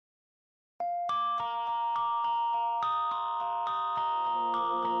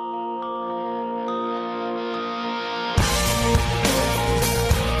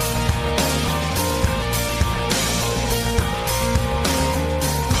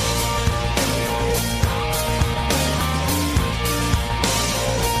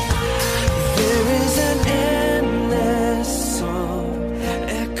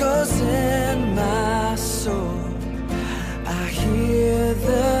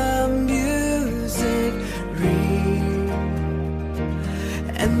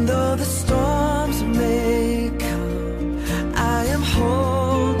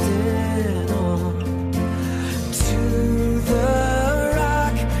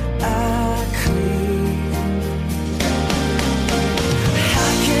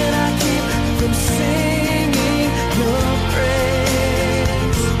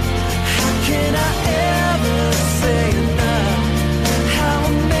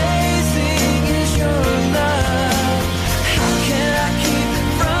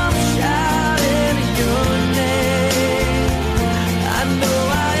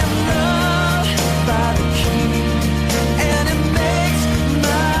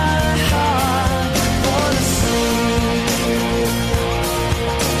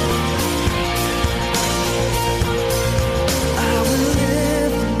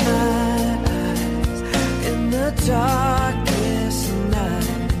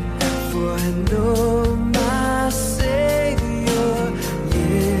I know my Savior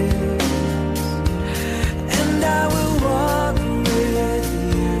lives, and I will walk with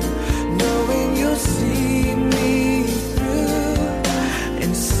you, knowing you'll see me through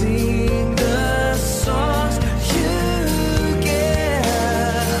and sing the songs you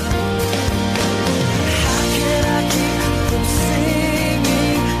give. How can I keep from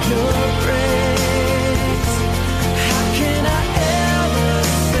singing your praise? How can I ever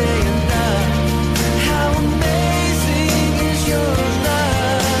say enough? How amazing is your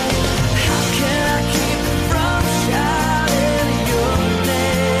love? How can I keep from shouting your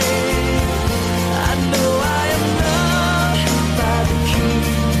name? I know I am loved by the King,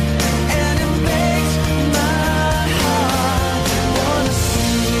 and it makes my heart wanna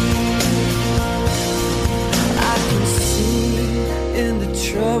sing. I can sing in the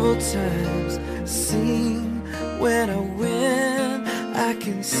troubled times, sing when I win. I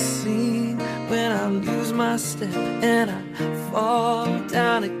can sing when I lose my step and I fall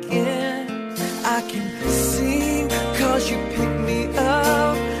down again. I can sing 'cause you pick me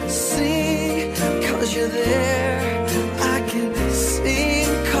up, sing 'cause you're there